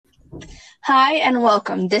Hi and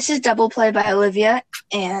welcome. This is Double Play by Olivia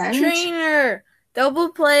and Traynor. Double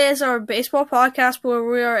Play is our baseball podcast where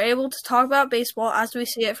we are able to talk about baseball as we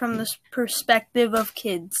see it from the perspective of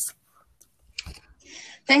kids.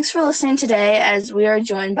 Thanks for listening today as we are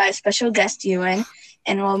joined by special guest Ewan,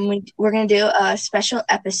 and we're going to do a special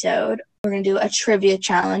episode. We're going to do a trivia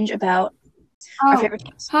challenge about our favorite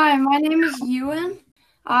teams. Hi, my name is Ewan.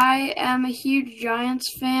 I am a huge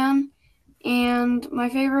Giants fan, and my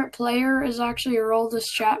favorite player is actually Aroldis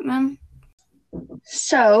Chapman.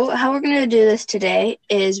 So how we're going to do this today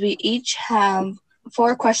is we each have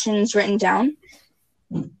 4 questions written down,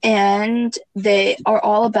 and they are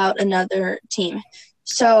all about another team.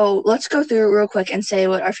 So let's go through real quick and say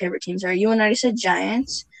what our favorite teams are. You and I said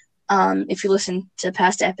Giants. If you listen to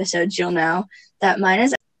past episodes, you'll know that mine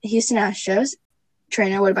is Houston Astros.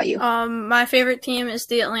 Traynor, what about you? My favorite team is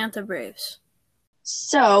the Atlanta Braves.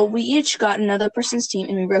 So we each got another person's team,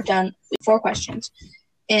 and we wrote down 4 questions.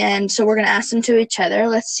 And so we're going to ask them to each other.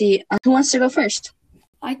 Let's see. Who wants to go first?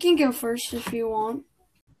 I can go first if you want.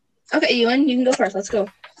 Okay, Ewan, you can go first. Let's go.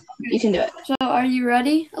 You can do it. So are you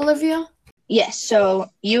ready, Olivia? Yes. So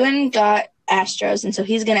Ewan got Astros, and so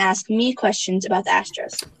he's going to ask me questions about the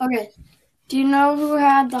Astros. Okay. Do you know who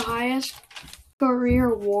had the highest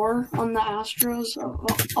career WAR on the Astros of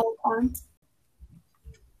all time?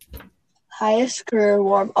 Highest career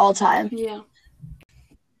WAR of all time. Yeah.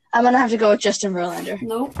 I'm going to have to go with Justin Verlander.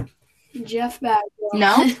 Nope. Jeff Bagwell.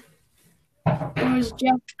 No? It was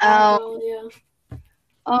Jeff Bagwell,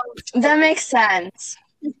 yeah. That makes sense.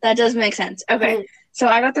 That does make sense. Okay. So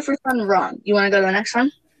I got the first one wrong. You want to go to the next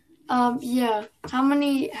one? Yeah. How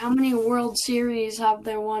many World Series have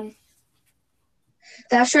they won?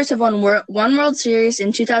 The Astros have won one World Series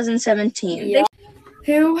in 2017. Yeah.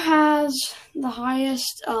 Who has the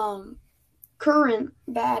highest current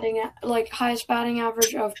highest batting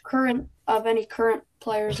average of any current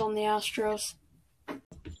players on the Astros?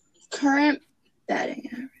 Current batting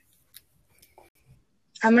average.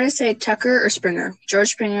 I'm going to say Tucker or Springer. George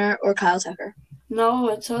Springer or Kyle Tucker. No,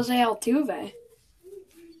 it's Jose Altuve.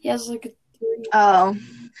 He has a 3. Oh.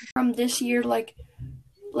 From this year, like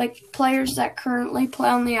players that currently play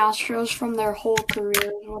on the Astros from their whole career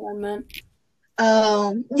is what I meant.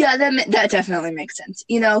 Oh, yeah, that definitely makes sense.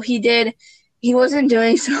 You know, he wasn't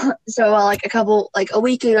doing so well a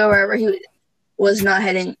week ago or wherever he was not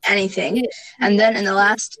hitting anything. Yeah. And then in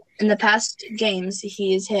the past games,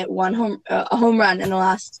 he's hit a home run in the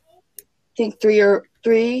last, I think, 3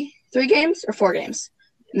 games or 4 games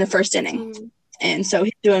in the first inning. Mm-hmm. And so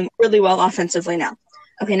he's doing really well offensively now.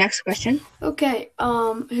 Okay, next question. Okay,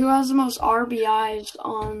 who has the most RBIs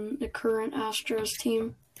on the current Astros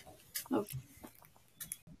team?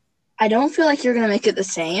 I don't feel like you're going to make it the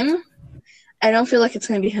same. I don't feel like it's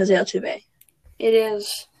going to be Jose Altuve. It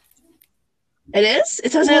is. It is?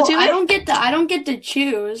 It's Jose Altuve? I don't get to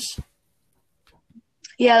choose.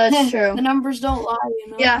 Yeah, that's true. The numbers don't lie,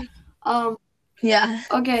 you know? Yeah. Yeah.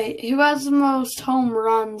 Okay, who has the most home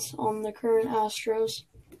runs on the current Astros?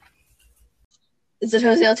 Is it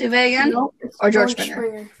Jose Altuve again? Nope. Or George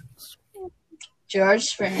Springer? George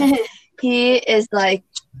Springer. He is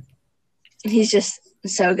he's just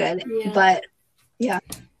so good. Yeah. But, yeah.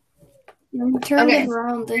 He turned it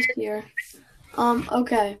around this year.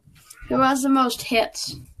 Okay. Who has the most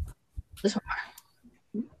hits? This one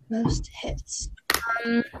more. Most hits.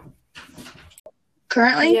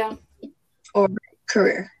 Currently? Yeah. Or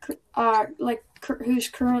career? Who's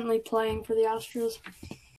currently playing for the Astros?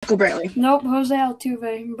 Michael Brantley. Nope, Jose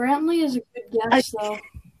Altuve. Brantley is a good guess, though.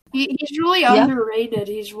 He's really underrated.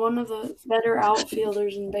 He's one of the better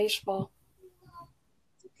outfielders in baseball.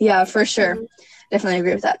 Yeah, for sure. Mm-hmm. Definitely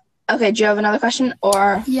agree with that. Okay, do you have another question?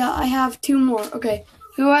 Or yeah, I have 2 more. Okay.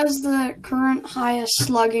 Who has the current highest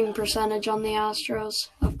slugging percentage on the Astros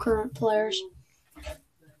of current players?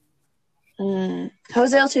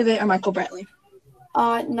 Jose Altuve or Michael Brantley?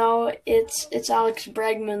 No, it's Alex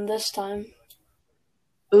Bregman this time.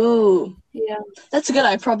 Ooh. Yeah. That's good.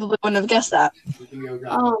 I probably wouldn't have guessed that.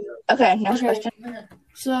 Okay, next question.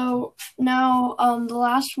 So now the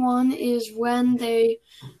last one is when they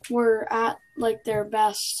were at their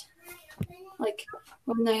best.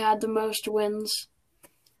 When they had the most wins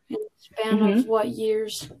in the span of what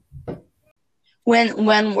years?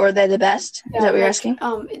 When were they the best? Is that what you're asking?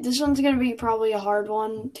 This one's going to be probably a hard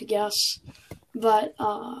one to guess, but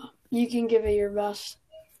you can give it your best.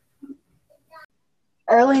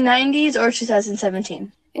 Early 90s or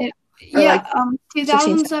 2017?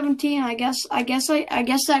 2017. I guess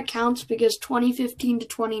that counts because 2015 to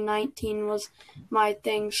 2019 was my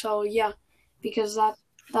thing. So yeah, because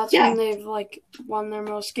that's when they've won their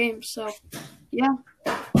most games. So yeah.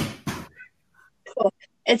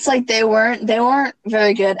 It's like they weren't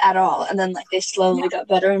very good at all, and then like they slowly got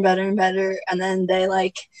better and better and better, and then they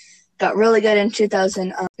like got really good in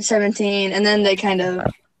 2017, and then they kind of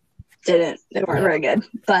didn't. They weren't very good,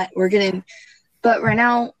 but right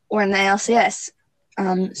now we're in the ALCS,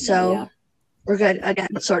 so we're good again,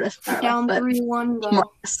 sort of. Down 3-1 though.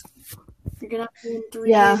 You're gonna have to win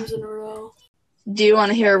 3 games in a row. Do you want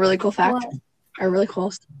to hear a really cool fact? What? Or a really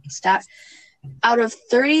cool stat? Out of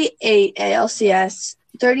 38 ALCS,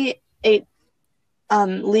 38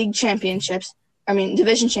 league championships,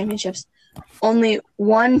 division championships, only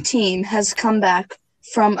one team has come back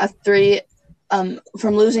from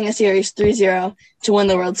from losing a series 3-0 to win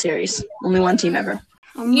the World Series. Only one team ever.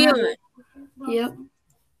 Ewan. Yep.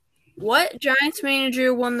 What Giants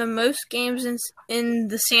manager won the most games in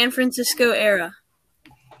the San Francisco era?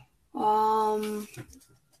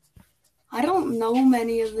 I don't know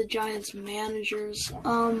many of the Giants managers.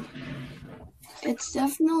 It's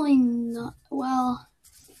definitely not. Well,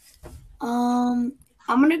 I'm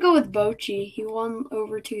gonna go with Bochy. He won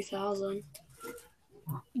over 2,000.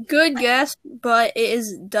 Good guess, but it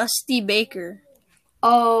is Dusty Baker.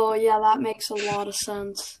 Oh yeah, that makes a lot of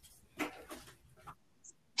sense.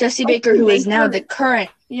 Dusty Baker, who is now the current.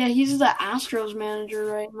 Yeah, he's the Astros manager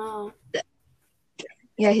right now.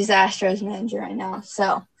 Yeah, he's the Astros manager right now.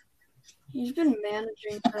 So he's been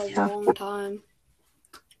managing for a long time.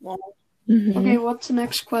 Mm-hmm. Okay, what's the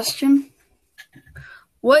next question?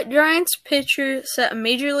 What Giants pitcher set a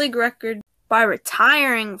major league record by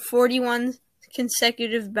retiring 41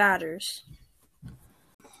 consecutive batters?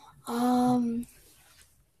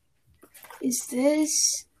 Is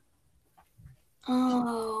this? I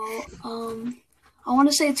want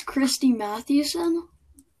to say it's Christy Mathewson.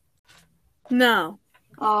 No.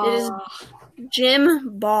 It is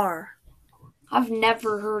Jim Barr. I've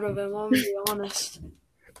never heard of him, I'm going to be honest.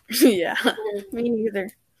 Yeah, me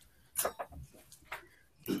neither.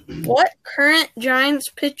 What current Giants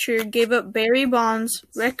pitcher gave up Barry Bonds'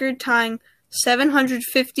 record-tying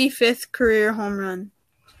 755th career home run?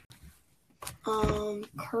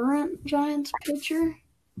 Current Giants pitcher?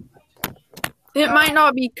 It might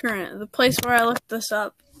not be current. The place where I looked this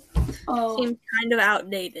up seems kind of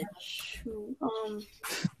outdated. Shoot.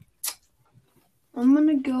 I'm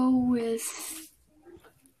gonna go with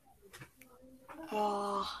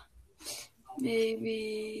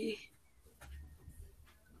maybe.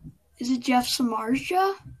 Is it Jeff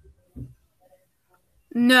Samardzija?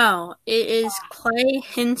 No, it is Clay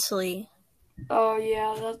Hensley. Oh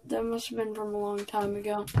yeah, that must have been from a long time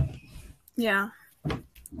ago. Yeah.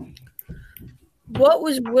 What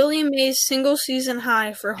was Willie Mays' single season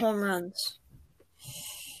high for home runs?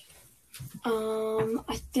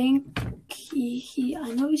 I think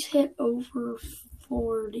I know he's hit over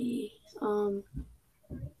 40. I'm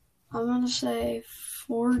gonna say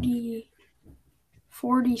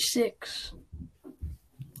 46.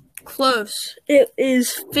 Close. It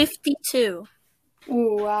is 52.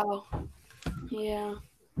 Oh wow. Yeah.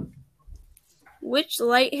 Which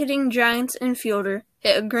light-hitting Giants infielder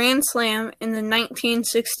hit a grand slam in the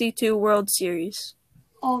 1962 World Series?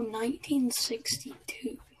 Oh,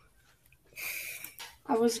 1962.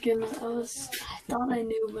 I thought I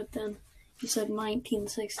knew, but then you said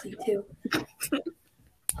 1962.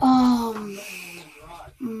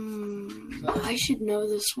 I should know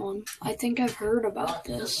this one. I think I've heard about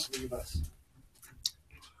this.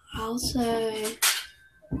 I'll say,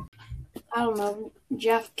 I don't know,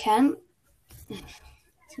 Jeff Kent?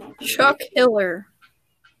 Chuck Hiller.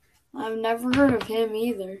 I've never heard of him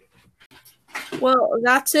either. Well,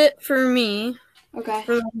 that's it for me. Okay.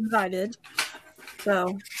 For the ones I did.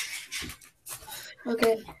 So.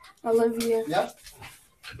 Okay. Olivia. Yep.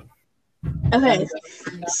 Okay,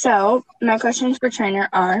 so my questions for Traynor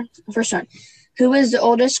are, first one, who is the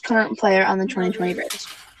oldest current player on the 2020 Braves?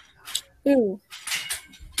 Ooh.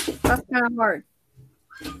 That's kind of hard.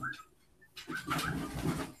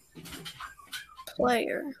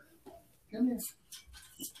 Player.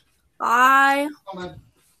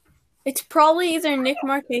 It's probably either Nick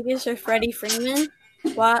Markakis or Freddie Freeman,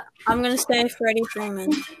 but I'm going to say Freddie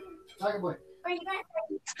Freeman.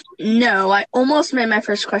 No, I almost made my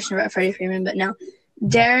first question about Freddie Freeman, but no.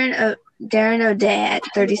 Darren O'Day at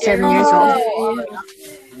 37 years old.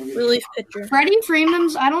 Relief pitcher. Freddie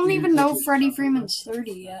Freeman's, I don't even know if Freddie Freeman's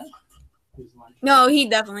 30 yet. No, he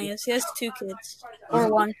definitely is. He has 2 kids. Or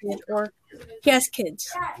 1 kid. Or he has kids.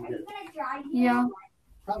 Yeah.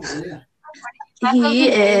 He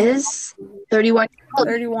is 31.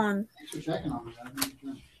 31.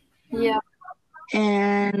 Yeah.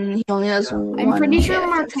 And he only has one. I'm pretty sure kid.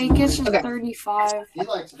 Markakis is Okay. 35. He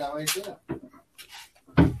likes it that way too.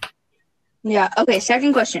 Yeah. Okay,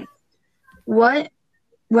 second question. When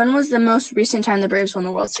was the most recent time the Braves won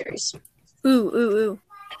the World Series? Ooh.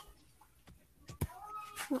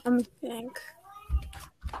 Let me think.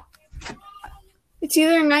 It's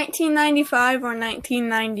either 1995 or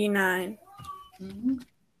 1999.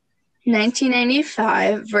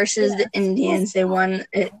 1995 versus the Indians. They won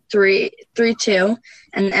it 3-2,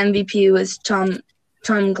 and the MVP was Tom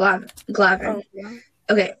Glavine. Oh, yeah.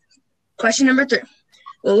 Okay, question number 3.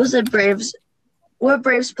 What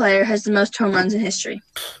Braves player has the most home runs in history?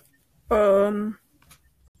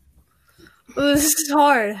 This is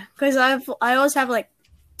hard because I always have like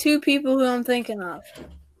 2 people who I'm thinking of.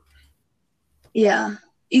 Yeah,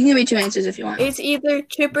 you can give me 2 answers if you want. It's either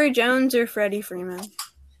Chipper Jones or Freddie Freeman.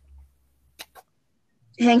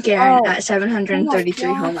 Hank Aaron at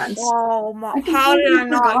 733 home runs. Oh my! How did I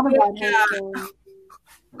not get that?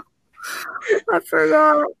 I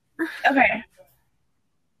forgot. Okay.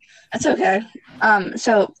 That's okay.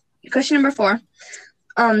 So question number 4.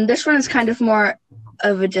 This one is kind of more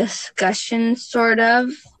of a discussion, sort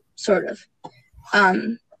of.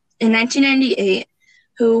 In 1998,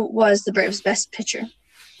 who was the Braves' best pitcher?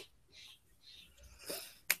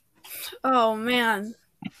 Oh man!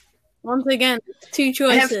 Once again, 2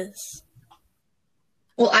 choices.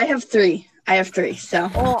 I have 3. So.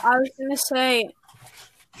 Oh, I was gonna say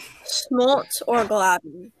Smoltz or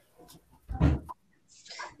Glavine.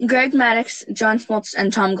 Greg Maddux, John Smoltz,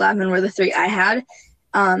 and Tom Glavine were the 3 I had.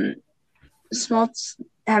 Smoltz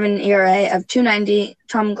having an ERA of 2.90,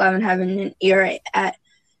 Tom Glavine having an ERA at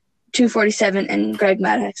 2.47, and Greg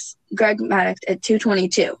Maddux at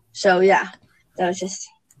 2.22. So yeah, that was just,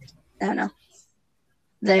 I don't know.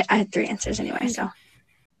 I had 3 answers anyway.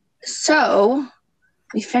 So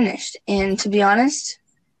we finished, and to be honest,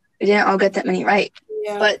 we didn't all get that many right.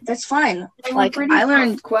 Yeah. But that's fine. Like, I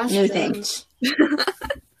learned new things.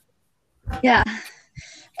 Yeah.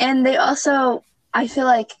 And they also, I feel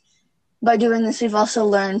like by doing this, we've also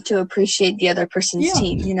learned to appreciate the other person's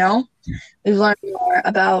team, you know? We've learned more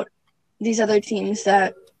about these other teams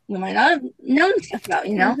that we might not have known stuff about,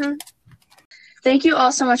 you know? Mm-hmm. Thank you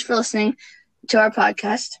all so much for listening to our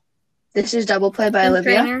podcast. This is Double Play by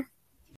Olivia. Traynor.